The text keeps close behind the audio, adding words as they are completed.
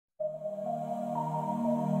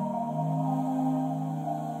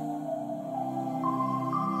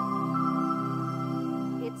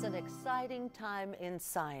exciting time in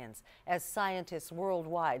science as scientists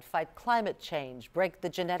worldwide fight climate change, break the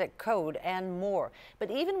genetic code, and more.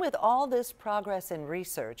 But even with all this progress in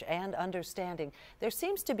research and understanding, there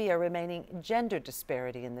seems to be a remaining gender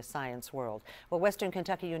disparity in the science world. Well, Western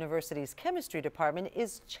Kentucky University's chemistry department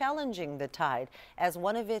is challenging the tide as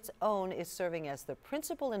one of its own is serving as the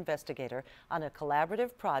principal investigator on a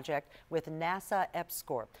collaborative project with NASA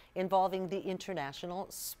EPSCoR involving the International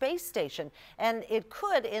Space Station. And it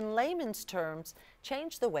could, in layman's terms,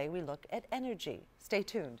 change the way we look at energy. Stay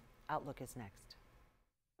tuned. Outlook is next.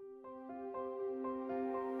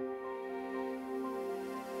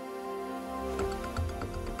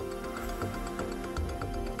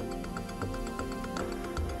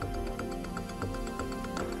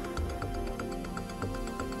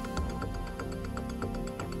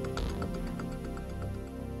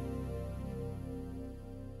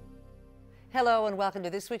 Hello and welcome to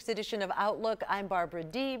this week's edition of Outlook. I'm Barbara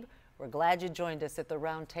Deeb. We're glad you joined us at the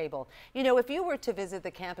round table. You know, if you were to visit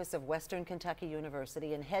the campus of Western Kentucky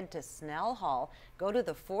University and head to Snell Hall, go to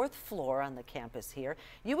the 4th floor on the campus here,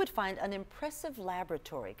 you would find an impressive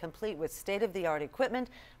laboratory complete with state-of-the-art equipment,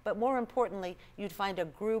 but more importantly, you'd find a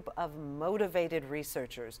group of motivated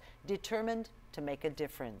researchers determined to make a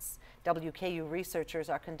difference. WKU researchers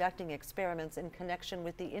are conducting experiments in connection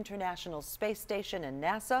with the International Space Station and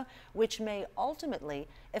NASA, which may ultimately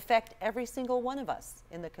affect every single one of us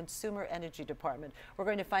in the Consumer Energy Department. We're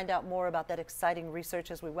going to find out more about that exciting research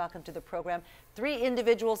as we welcome to the program 3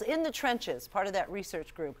 individuals in the trenches, part of that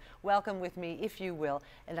research group. Welcome with me, if you will,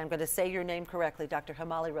 and I'm going to say your name correctly, Dr.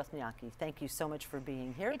 Hamali Rothnjaki. Thank you so much for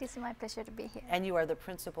being here. It is my pleasure to be here. And you are the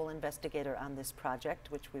principal investigator on this project,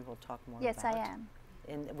 which we will talk more about. Yes, I am.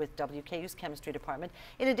 With WKU's chemistry department.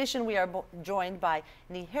 In addition, we are joined by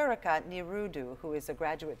Niharika Nirudu, who is a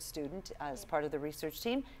graduate student as part of the research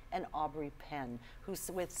team, and Aubrey Penn, who's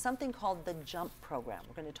with something called the JUMP program.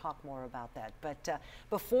 We're going to talk more about that. But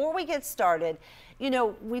before we get started, you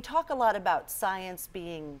know, we talk a lot about science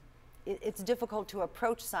being, it's difficult to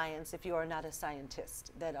approach science if you are not a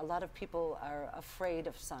scientist, that a lot of people are afraid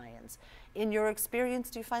of science. In your experience,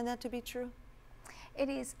 do you find that to be true? It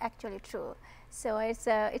is actually true. So it's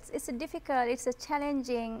a difficult, it's a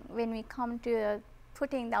challenging when we come to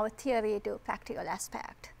putting our theory to practical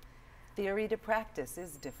aspect. Theory to practice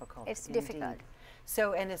is difficult. It's indeed. difficult.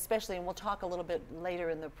 So, and especially, and we'll talk a little bit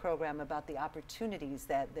later in the program about the opportunities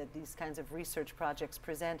that these kinds of research projects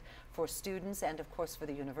present for students and, of course, for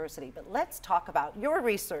the university. But let's talk about your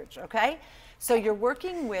research, okay? So you're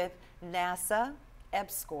working with NASA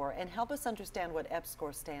EPSCoR, and help us understand what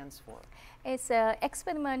EPSCoR stands for. It's an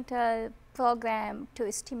experimental program to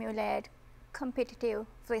stimulate competitive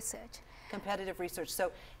research. Competitive research.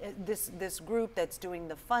 So this group that's doing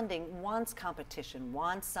the funding wants competition,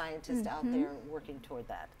 wants scientists out there working toward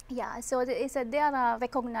that. Yeah, so there are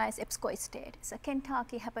recognized EPSCoR state. So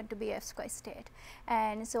Kentucky happened to be EPSCoR state.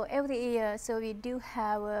 And so every year, so we do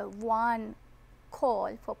have one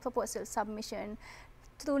call for proposal submission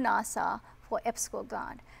through NASA for EPSCoR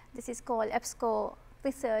grant. This is called EPSCoR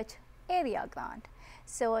Research Area Grant.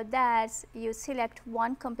 So that's you select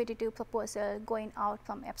one competitive proposal going out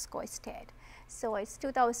from EPSCoR state. So it's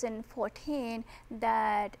 2014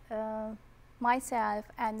 that myself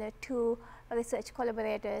and the 2 research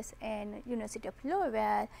collaborators in University of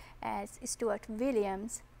Louisville as Stuart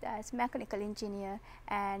Williams, as mechanical engineer,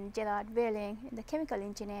 and Gerard Welling in the chemical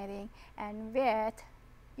engineering, and with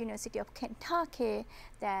University of Kentucky,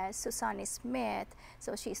 there's Susanne Smith,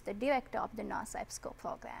 so she's the director of the NASA EPSCoR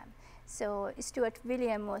program. So Stuart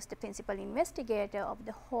Williams was the principal investigator of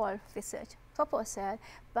the whole research proposal,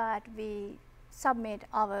 but we submit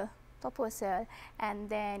our proposal and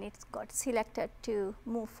then it got selected to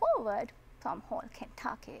move forward from whole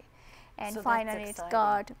Kentucky. And so finally it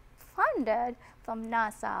got funded from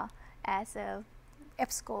NASA as a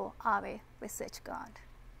EPSCoR RA research grant.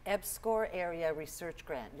 EPSCoR Area Research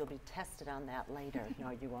Grant. You'll be tested on that later. No,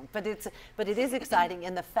 you won't. But it is exciting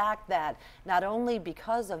in the fact that not only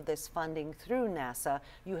because of this funding through NASA,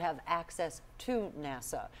 you have access to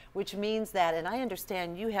NASA, which means that, and I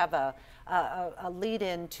understand you have a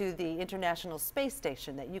lead-in to the International Space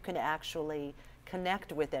Station that you can actually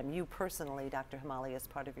connect with them. You personally, Dr. Hamali, as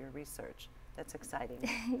part of your research. That's exciting.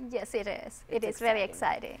 Yes, it is. It is very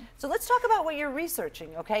exciting. So let's talk about what you're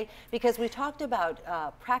researching, okay? Because we talked about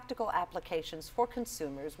practical applications for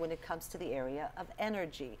consumers when it comes to the area of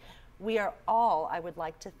energy. We are all, I would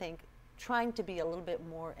like to think, trying to be a little bit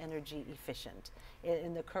more energy efficient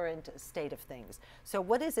in the current state of things. So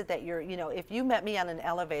what is it that you're, you know, if you met me on an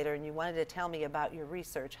elevator and you wanted to tell me about your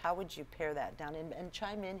research, how would you pare that down and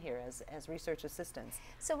chime in here as research assistants?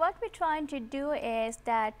 So what we're trying to do is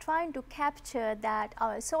that trying to capture that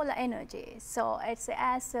our solar energy. So it's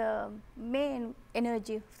as a main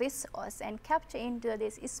energy resource and capture into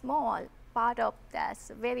this small part of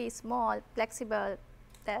that's very small, flexible,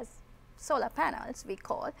 that's solar panels we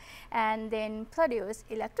call, and then produce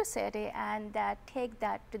electricity and that take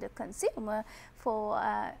that to the consumer for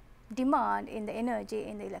demand in the energy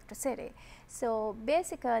in the electricity. So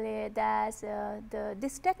basically that's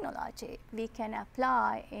this technology we can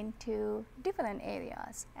apply into different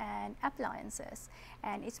areas and appliances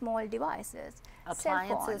and small devices.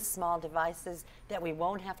 Appliances, small devices, that we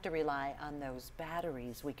won't have to rely on those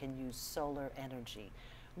batteries. We can use solar energy.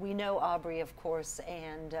 We know, Aubrey, of course,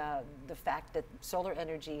 and the fact that solar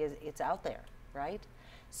energy it's out there, right?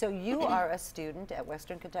 So you are a student at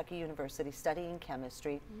Western Kentucky University studying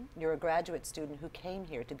chemistry. You're a graduate student who came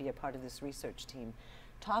here to be a part of this research team.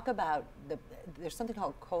 Talk about there's something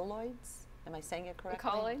called colloids. Am I saying it correctly?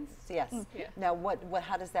 Colloids? Yes. Yeah. Now,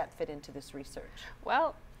 how does that fit into this research?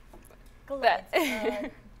 Well, Colloids.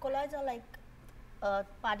 Colloids are like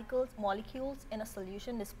particles, molecules in a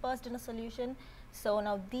solution, dispersed in a solution. So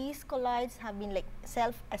now these colloids have been like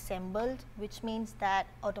self-assembled, which means that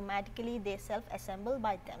automatically they self-assemble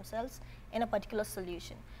by themselves in a particular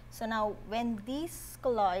solution. So now when these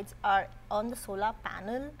colloids are on the solar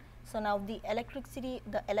panel, so now the electricity,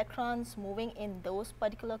 the electrons moving in those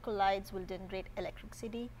particular colloids will generate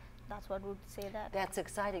electricity. That's what would say that. That's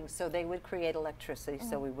exciting. So they would create electricity,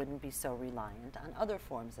 so we wouldn't be so reliant on other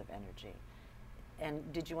forms of energy.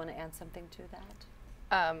 And did you want to add something to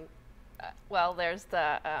that? Well, there's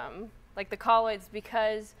the like the colloids,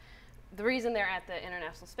 because the reason they're at the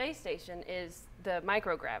International Space Station is the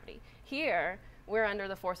microgravity. Here, we're under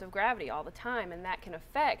the force of gravity all the time, and that can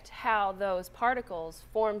affect how those particles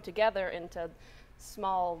form together into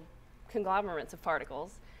small conglomerates of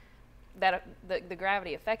particles. That the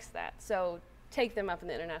gravity affects that. So take them up in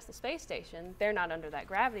the International Space Station, they're not under that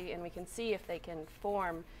gravity, and we can see if they can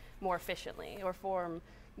form more efficiently or form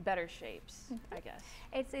better shapes, I guess.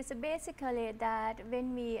 It's basically that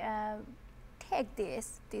when we take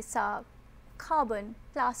this carbon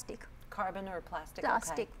plastic Or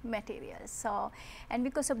plastic? materials. So, and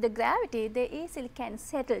because of the gravity, they easily can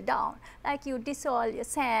settle down. Like you dissolve your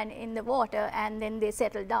sand in the water and then they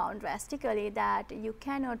settle down drastically, that you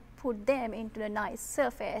cannot put them into a nice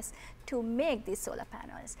surface to make these solar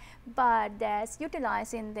panels. But that's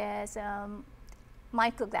utilizing this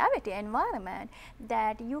microgravity environment,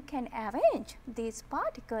 that you can arrange these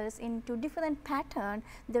particles into different pattern,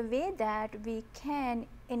 the way that we can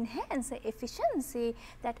enhance the efficiency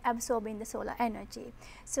that absorbing the solar energy.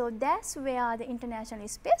 So that's where the International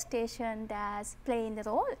Space Station does playing the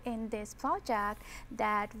role in this project,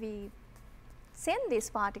 that we send these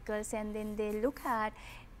particles and then they look at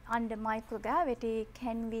under microgravity,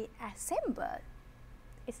 can we assemble?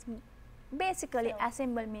 It's basically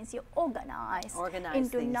assemble means you organize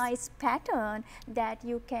into things. Nice pattern that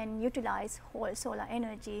you can utilize whole solar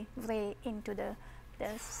energy ray into the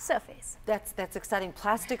surface. That's exciting.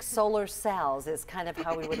 Plastic solar cells is kind of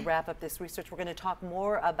how we would wrap up this research. We're going to talk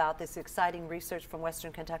more about this exciting research from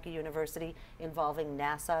Western Kentucky University involving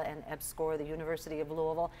NASA and EPSCoR, the University of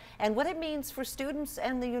Louisville, and what it means for students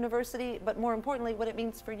and the university, but more importantly, what it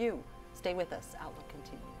means for you. Stay with us. Outlook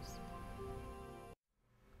continues.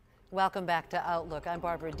 Welcome back to Outlook. I'm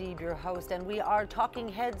Barbara Deeb, your host, and we are talking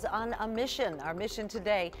heads on a mission. Our mission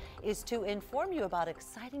today is to inform you about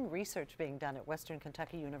exciting research being done at Western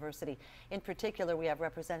Kentucky University. In particular, we have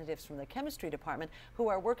representatives from the chemistry department who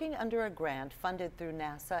are working under a grant funded through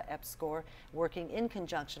NASA, EPSCoR, working in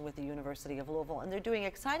conjunction with the University of Louisville, and they're doing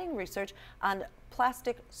exciting research on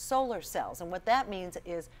plastic solar cells. And what that means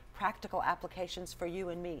is practical applications for you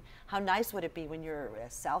and me. How nice would it be when your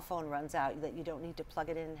cell phone runs out that you don't need to plug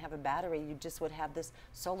it in and have a battery, you just would have this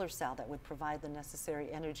solar cell that would provide the necessary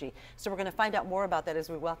energy. So we're going to find out more about that as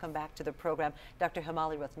we welcome back to the program Dr.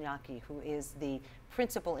 Himali Rathnaki, who is the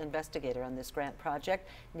principal investigator on this grant project,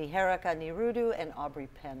 Niharika Nirudu and Aubrey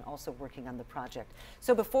Penn also working on the project.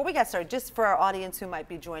 So before we get started, just for our audience who might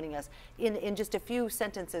be joining us, in just a few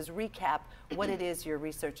sentences, recap what it is your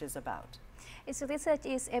research is about. Its research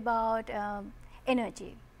is about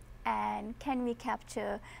energy, and can we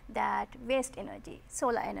capture that waste energy,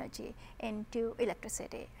 solar energy, into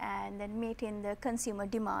electricity and then meeting the consumer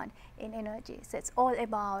demand in energy. So it's all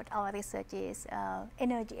about our research is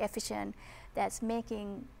energy efficient, that's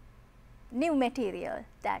making new material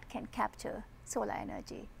that can capture solar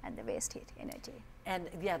energy and the waste heat energy. And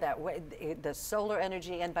yeah, that way, the solar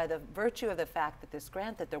energy, and by the virtue of the fact that this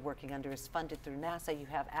grant that they're working under is funded through NASA, you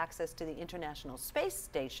have access to the International Space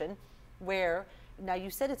Station, where, now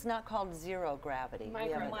you said it's not called zero gravity.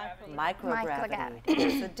 Microgravity. Microgravity.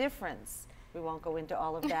 There's a difference. We won't go into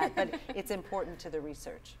all of that, but it's important to the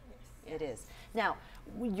research. Yes. It is. Now,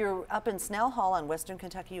 you're up in Snell Hall on Western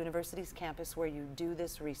Kentucky University's campus where you do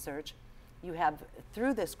this research. You have,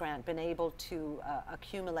 through this grant, been able to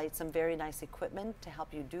accumulate some very nice equipment to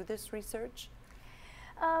help you do this research?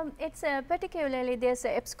 It's particularly, there's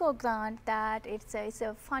a EBSCO grant that it's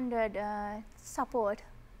a funded support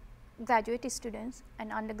graduate students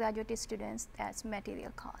and undergraduate students as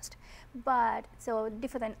material cost. But so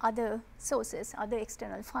different other sources, other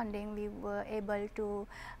external funding, we were able to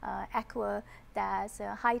acquire. That's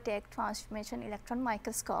a high-tech transformation electron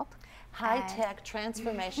microscope. High-tech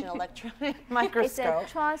transformation electron microscope.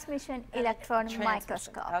 It's a transmission electron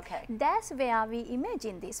microscope. Okay. That's where we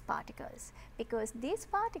imagine these particles, because these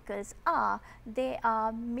particles they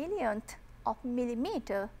are millionth of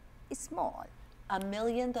millimeter small. A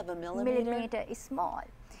millionth of a millimeter? Millimeter is small.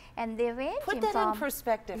 And they range Put that in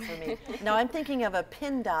perspective for me. Now I'm thinking of a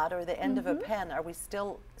pin dot or the end of a pen. Are we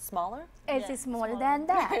still smaller? It's smaller than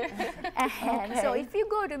that. And so if you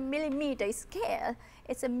go to millimeter scale,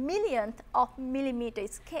 it's a millionth of millimeter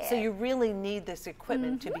scale. So you really need this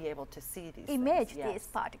equipment to be able to see these image things. Yes. these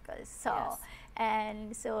particles. So Yes.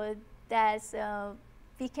 and so that's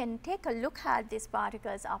we can take a look at these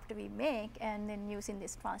particles after we make, and then using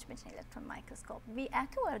this transmission electron microscope. We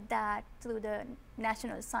acquired that through the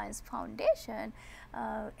National Science Foundation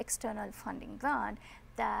external funding grant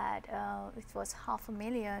that it was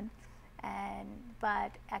 $500,000,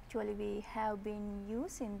 but actually we have been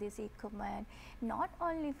using this equipment not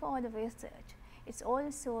only for the research, it's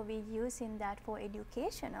also we using that for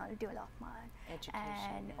educational development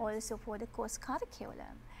and yes. also for the course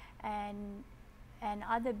curriculum. And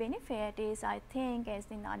other benefit is, I think, as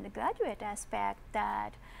in undergraduate aspect,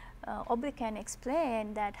 that Aubrey can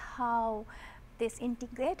explain that how this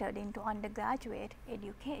integrated into undergraduate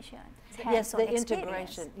education. Yes, the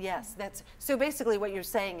integration. Yes, that's so. Basically, what you're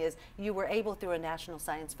saying is you were able, through a National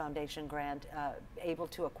Science Foundation grant, able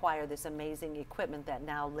to acquire this amazing equipment that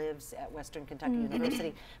now lives at Western Kentucky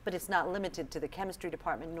University. But it's not limited to the chemistry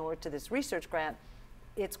department nor to this research grant.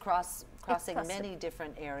 It's crossing many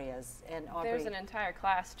different areas. And Aubrey, there's an entire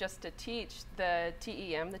class just to teach the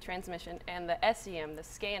TEM, the transmission, and the SEM, the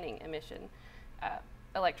scanning emission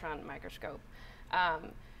electron microscope.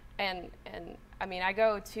 And I mean, I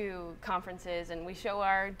go to conferences and we show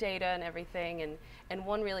our data and everything, and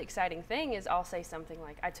one really exciting thing is I'll say something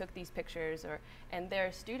like, I took these pictures, and there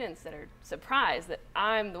are students that are surprised that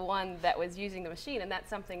I'm the one that was using the machine, and that's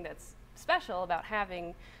something that's special about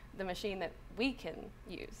having the machine that we can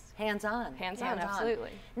use. Hands-on. Hands-on, absolutely.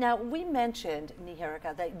 Now, we mentioned,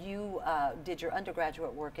 Niharika, that you did your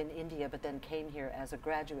undergraduate work in India, but then came here as a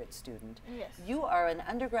graduate student. Yes. You are an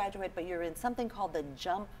undergraduate, but you're in something called the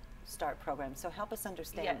JUMP START program. So help us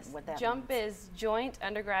understand what that JUMP means. is Joint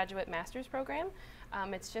Undergraduate Master's Program.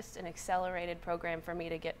 It's just an accelerated program for me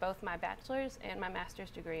to get both my bachelor's and my master's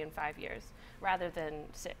degree in 5 years, rather than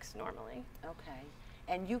 6 normally. Okay.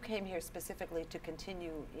 And you came here specifically to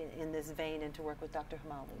continue in this vein and to work with Dr.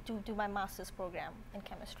 Hamali. To do my master's program in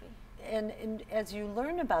chemistry. And as you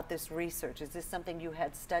learn about this research, is this something you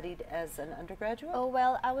had studied as an undergraduate? Oh,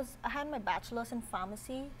 well, I had my bachelor's in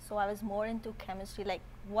pharmacy, so I was more into chemistry, like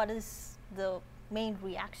what is the main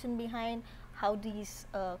reaction behind how these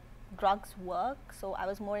drugs work. So I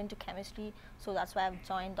was more into chemistry, so that's why I've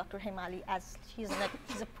joined Dr. Hamali, as she's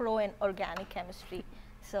a pro in organic chemistry.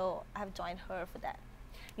 So I've joined her for that.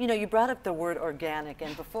 You know, you brought up the word organic,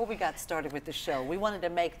 and before we got started with the show, we wanted to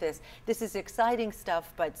make this is exciting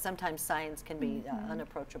stuff, but sometimes science can be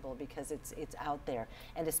unapproachable because it's out there.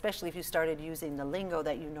 And especially if you started using the lingo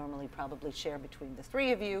that you normally probably share between the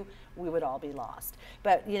three of you, we would all be lost.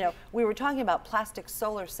 But, you know, we were talking about plastic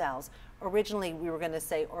solar cells. Originally, we were going to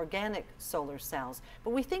say organic solar cells,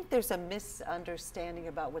 but we think there's a misunderstanding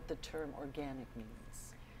about what the term organic means.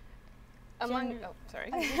 Among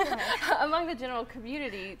the general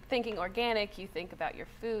community, thinking organic, you think about your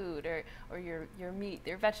food or your meat,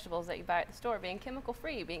 your vegetables that you buy at the store being chemical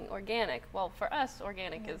free, being organic. Well, for us,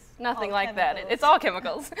 organic is nothing all like chemicals. that. It's all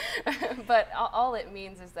chemicals. But all it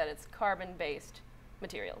means is that it's carbon-based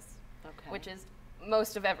materials, which is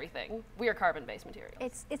most of everything. We are carbon-based materials.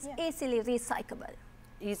 It's easily recyclable.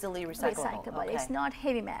 Easily recyclable. Okay. It's not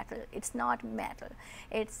heavy metal. It's not metal.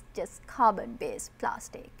 It's just carbon-based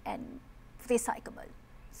plastic and recyclable.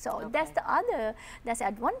 So that's the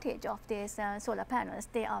advantage of these solar panels.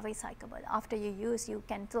 They are recyclable. After you use, you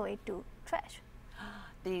can throw it to trash.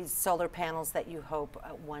 These solar panels that you hope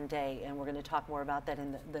one day, and we're going to talk more about that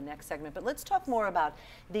in the next segment, but let's talk more about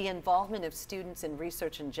the involvement of students in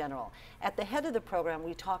research in general. At the head of the program,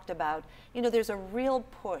 we talked about, you know, there's a real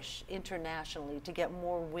push internationally to get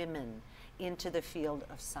more women into the field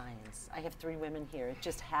of science. I have 3 women here. It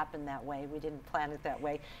just happened that way. We didn't plan it that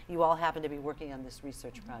way. You all happen to be working on this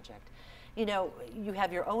research project. You know, you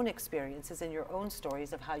have your own experiences and your own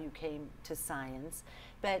stories of how you came to science,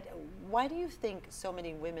 but why do you think so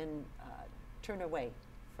many women turn away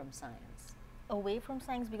from science? Away from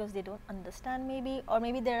science because they don't understand maybe, or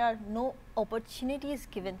maybe there are no opportunities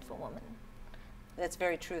given for women. That's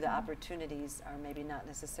very true. The opportunities are maybe not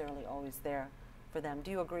necessarily always there for them.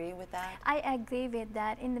 Do you agree with that? I agree with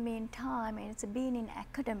that. In the meantime, it's being in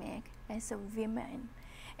academic as a woman,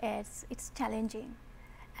 it's challenging.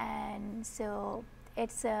 And so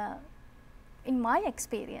it's in my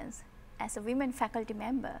experience as a women faculty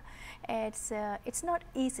member, it's not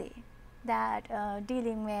easy that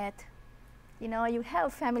dealing with, you know, you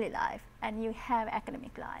have family life and you have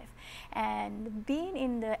academic life, and being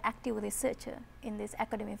in the active researcher in this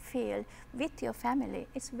academic field with your family,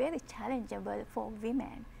 it's very challengeable for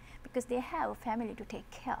women because they have a family to take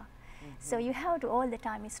care. So you have to all the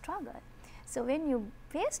time struggle. So when you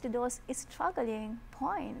face those struggling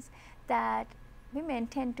points, that women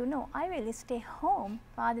tend to know, I will stay home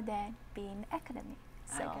rather than be in academic.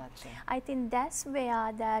 So I think that's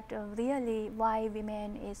where that really why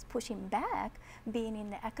women is pushing back being in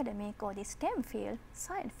the academic or the STEM field,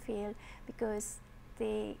 science field, because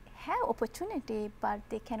they have opportunity, but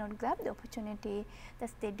they cannot grab the opportunity.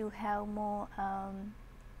 That they do have more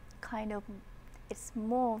kind of, it's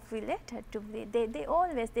more related to, they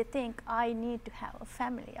always think I need to have a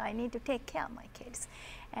family, I need to take care of my kids,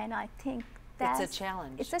 and I think that's it's a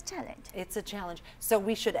challenge. It's a challenge. It's a challenge. So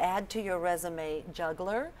we should add to your resume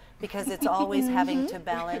juggler, because it's always having to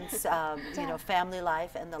balance, you know, family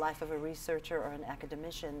life and the life of a researcher or an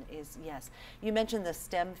academician is, yes. You mentioned the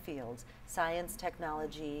STEM fields, science,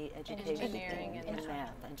 technology, education, engineering and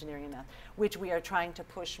math, engineering and math, which we are trying to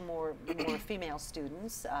push more female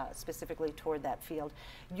students specifically toward that field.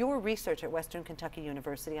 Your research at Western Kentucky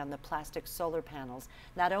University on the plastic solar panels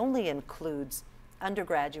not only includes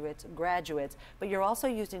undergraduates, graduates, but you're also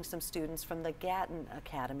using some students from the Gatton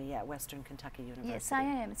Academy at Western Kentucky University. Yes, I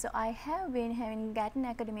am. So I have been having Gatton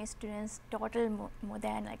Academy students, total more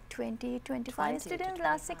than like 25 students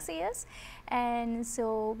last 6 years. And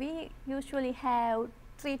so we usually have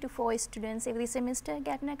 3 to 4 students every semester,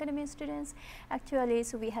 Gatton Academy students. Actually,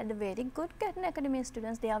 so we had a very good Gatton Academy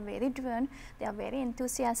students. They are very driven, they are very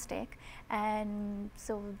enthusiastic, and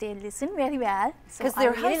so they listen very well. Because so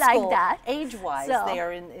they're really high school, like that. age-wise, so, they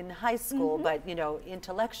are in high school, but you know,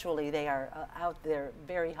 intellectually, they are out there,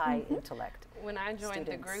 very high intellect. When I joined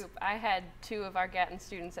the group, I had 2 of our Gatton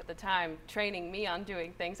students at the time training me on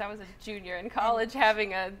doing things. I was a junior in college,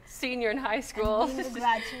 having a senior in high school. And being a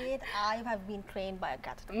graduate, I have been trained by a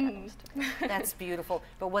Gatton Academy student. That's beautiful,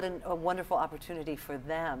 but what a wonderful opportunity for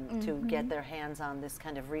them to get their hands on this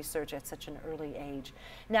kind of research at such an early age.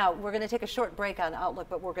 Now, we're going to take a short break on Outlook,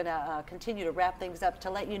 but we're going to continue to wrap things up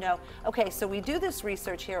to let you know, okay, so we do this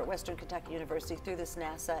research here at Western Kentucky University through this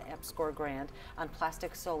NASA EPSCoR grant on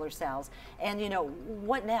plastic solar cells. And you know,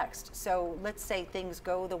 what next? So let's say things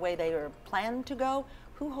go the way they are planned to go.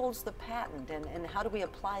 Who holds the patent, and how do we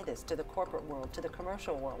apply this to the corporate world, to the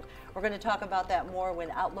commercial world? We're going to talk about that more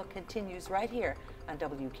when Outlook continues right here on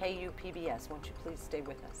WKU PBS. Won't you please stay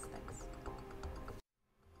with us? Thanks.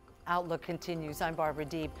 Outlook continues. I'm Barbara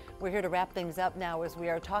Deeb. We're here to wrap things up now as we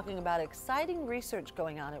are talking about exciting research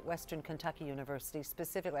going on at Western Kentucky University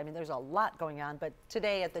specifically. I mean, there's a lot going on, but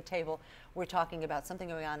today at the table we're talking about something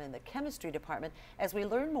going on in the chemistry department as we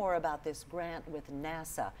learn more about this grant with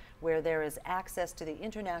NASA, where there is access to the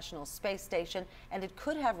International Space Station, and it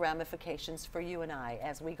could have ramifications for you and I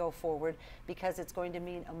as we go forward, because it's going to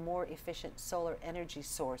mean a more efficient solar energy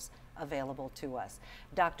source available to us.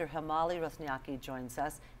 Dr. Himali Rathnayake joins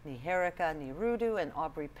us, Niharika Nirudu and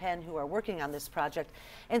Aubrey Penn, who are working on this project.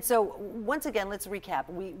 And so once again, let's recap.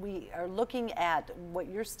 We are looking at what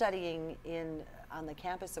you're studying on the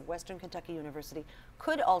campus of Western Kentucky University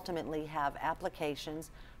could ultimately have applications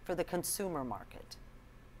for the consumer market.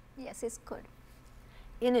 Yes, it's good.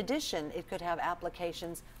 In addition, it could have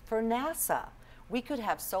applications for NASA. We could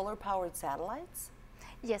have solar-powered satellites.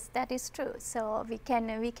 Yes, that is true. So we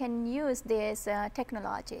can use this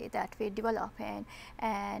technology that we develop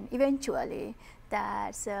and eventually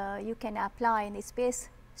that you can apply in the space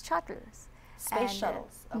shuttles. Space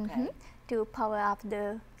shuttles, okay. to power up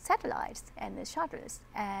the satellites and the shuttles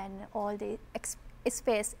and all the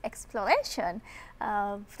space exploration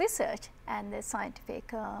research and the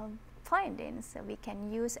scientific findings we can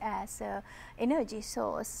use as an energy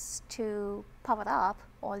source to power up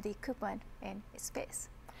all the equipment in space.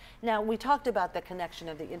 Now, we talked about the connection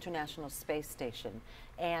of the International Space Station,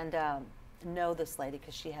 and know this lady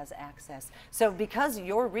because she has access. So because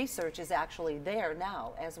your research is actually there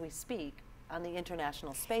now as we speak on the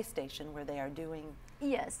International Space Station where they are doing.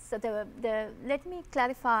 Yes, so let me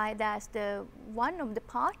clarify that one of the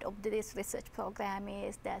part of this research program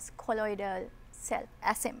is that's colloidal cell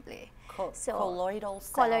assembly. Colloidal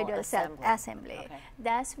cell assembly. Okay.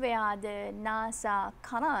 That's where the NASA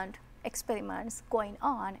current experiments going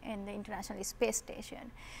on in the International Space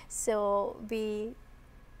Station. So we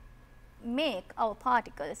make our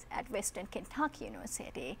particles at Western Kentucky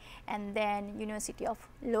University, and then University of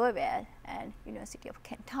Louisville and University of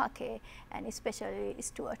Kentucky, and especially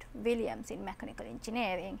Stuart Williams in mechanical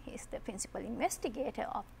engineering. He's the principal investigator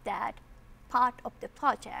of that part of the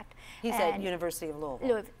project. He's at University of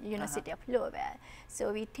Louisville. University of Louisville.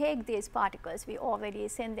 So we take these particles, we already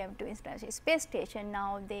send them to International Space Station.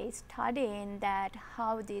 Now they studying that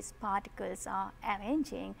how these particles are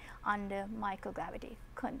arranging under microgravity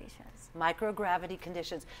conditions. Microgravity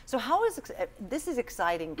conditions. So how is this is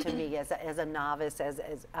exciting to me as a novice,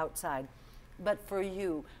 as outside. But for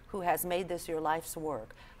you, who has made this your life's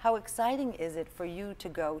work, how exciting is it for you to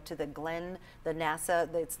go to the Glenn, the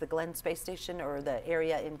NASA, it's the Glenn Space Station, or the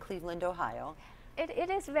area in Cleveland, Ohio?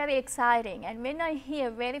 It is very exciting, and when I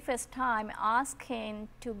hear very first time asking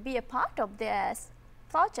to be a part of this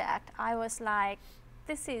project, I was like,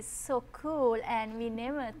 this is so cool, and we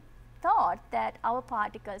never thought that our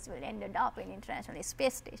particles will end up in International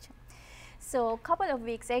Space Station. So a couple of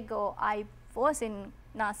weeks ago, I was in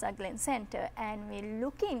NASA Glenn Center, and we're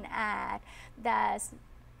looking at the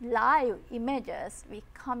live images we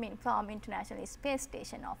coming from International Space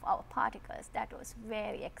Station of our particles. That was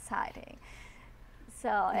very exciting. So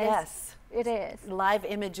yes, it is. Live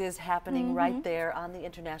images happening right there on the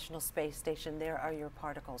International Space Station. There are your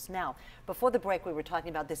particles. Now, before the break, we were talking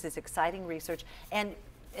about this is exciting research, and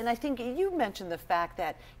I think you mentioned the fact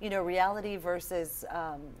that, reality versus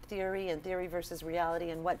theory, and theory versus reality,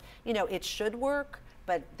 and what, it should work,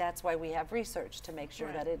 but that's why we have research to make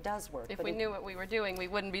sure that it does work. If but we knew what we were doing, we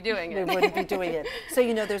wouldn't be doing it. We wouldn't be doing it. So,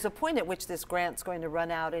 there's a point at which this grant's going to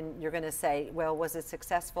run out, and you're going to say, well, was it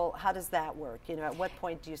successful? How does that work? At what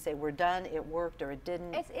point do you say, we're done, it worked, or it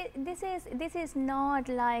didn't? This is not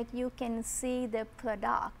like you can see the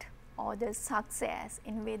product or the success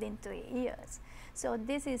within 3 years. So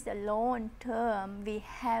this is the long term we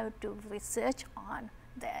have to research on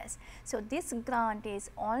this. So this grant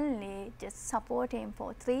is only just supporting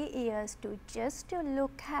for 3 years to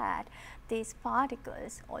look at these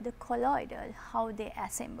particles or the colloidal, how they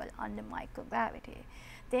assemble under microgravity.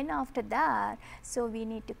 Then after that, so we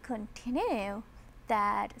need to continue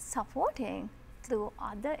that supporting through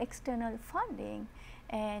other external funding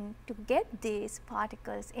and to get these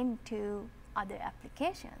particles into other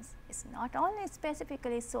applications. It's not only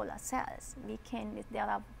specifically solar cells. There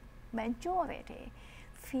are majority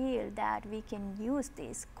feel that we can use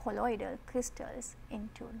these colloidal crystals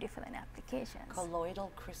into different applications.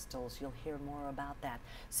 Colloidal crystals, you'll hear more about that.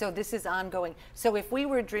 So this is ongoing. So if we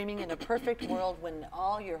were dreaming in a perfect world when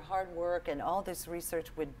all your hard work and all this research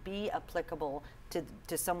would be applicable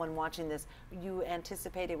to someone watching this, you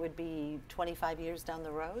anticipate it would be 25 years down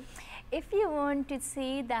the road? If you want to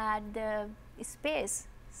see that the space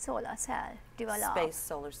solar cell develop. Space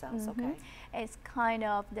solar cells, okay. It's kind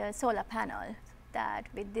of the solar panel that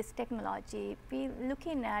with this technology, we're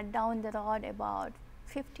looking at down the road about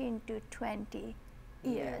 15 to 20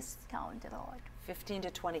 years down the road. 15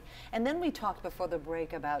 to 20. And then we talked before the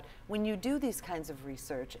break about when you do these kinds of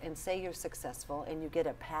research and say you're successful and you get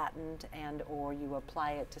a patent and or you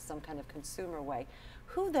apply it to some kind of consumer way,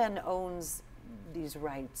 who then owns these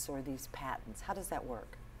rights or these patents? How does that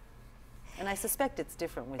work? And I suspect it's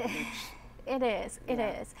different with each. It is, it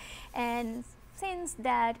is. And since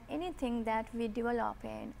that anything that we develop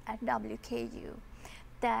in at WKU,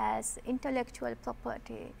 that intellectual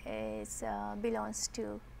property is belongs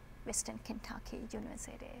to Western Kentucky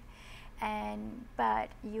University, but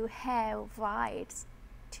you have rights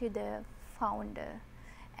to the founder,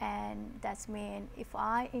 and that's mean if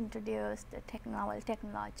I introduce the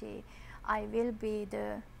technology, I will be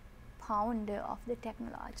the founder of the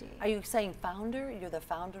technology. Are you saying founder? You're the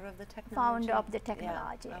founder of the technology? Founder of the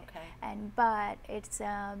technology. Yeah. Okay. But it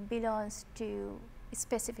belongs to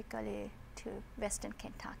specifically to Western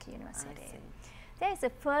Kentucky University. I see. There is a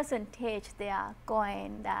percentage they are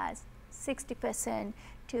going that 60%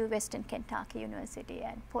 to Western Kentucky University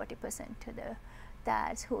and 40% to the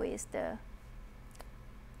dads who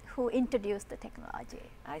introduced the technology.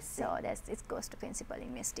 I see. So it goes to principal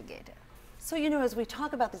investigator. So, you know, as we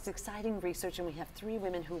talk about this exciting research, and we have 3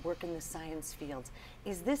 women who work in the science fields,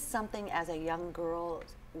 is this something as a young girl,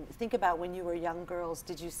 think about when you were young girls,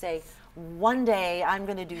 did you say, one day I'm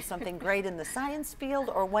going to do something great in the science field,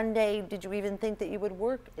 or one day did you even think that you would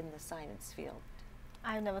work in the science field?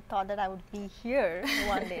 I never thought that I would be here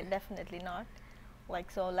one day, definitely not.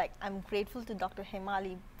 I'm grateful to Dr.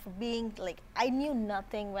 Hemali for being, I knew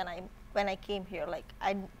nothing when I came here.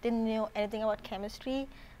 I didn't know anything about chemistry,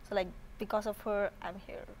 so because of her, I'm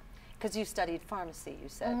here. Because you studied pharmacy, you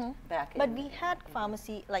said, back in. But we had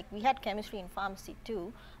pharmacy, we had chemistry in pharmacy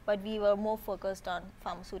too, but we were more focused on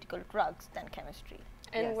pharmaceutical drugs than chemistry.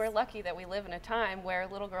 And Yes. we're lucky that we live in a time where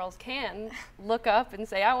little girls can look up and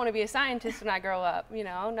say, I want to be a scientist when I grow up, you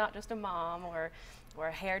know, not just a mom or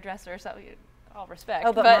a hairdresser or something. All respect.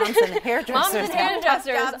 Oh, but moms and hairdressers moms and have tough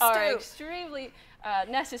hairdressers jobs are too. extremely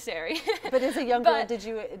necessary. But as a young girl, did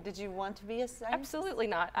you want to be a scientist? Absolutely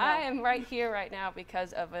not. No. I am right here right now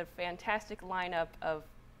because of a fantastic lineup of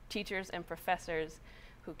teachers and professors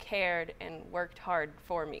who cared and worked hard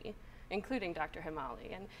for me, including Dr.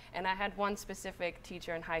 Hemali. And I had one specific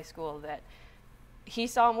teacher in high school that he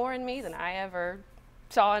saw more in me than I ever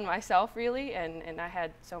saw in myself, really, and I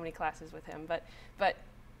had so many classes with him. But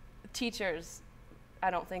teachers,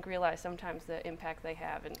 I don't think, realize sometimes the impact they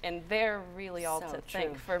have, and they're really all So to true.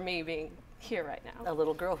 thank for me being here right now. A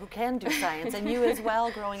little girl who can do science, and you as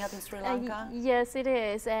well, growing up in Sri Lanka? Yes, it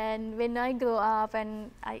is. And when I grew up,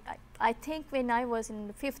 and I think when I was in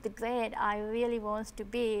the 5th grade, I really wanted to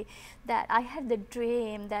be that I had the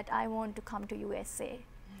dream that I want to come to USA.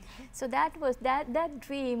 So that was that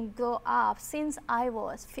dream grew up since I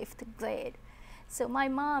was 5th grade. So my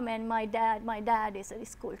mom and my dad is a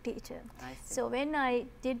school teacher. I see. So when I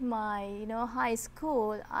did my high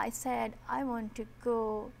school, I said I want to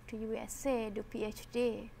go to USA, do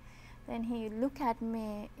PhD. Then he looked at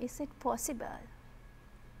me, is it possible?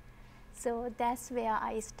 So that's where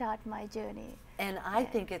I start my journey. And I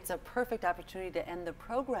think it's a perfect opportunity to end the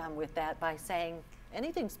program with that by saying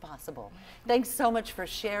anything's possible. Thanks so much for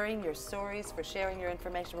sharing your stories, for sharing your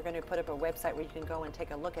information. We're going to put up a website where you can go and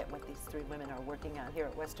take a look at what these 3 women are working on here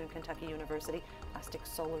at Western Kentucky University, plastic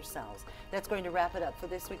solar cells. That's going to wrap it up for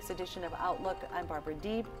this week's edition of Outlook. I'm Barbara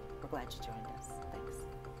Deeb. We're glad you joined us. Thanks.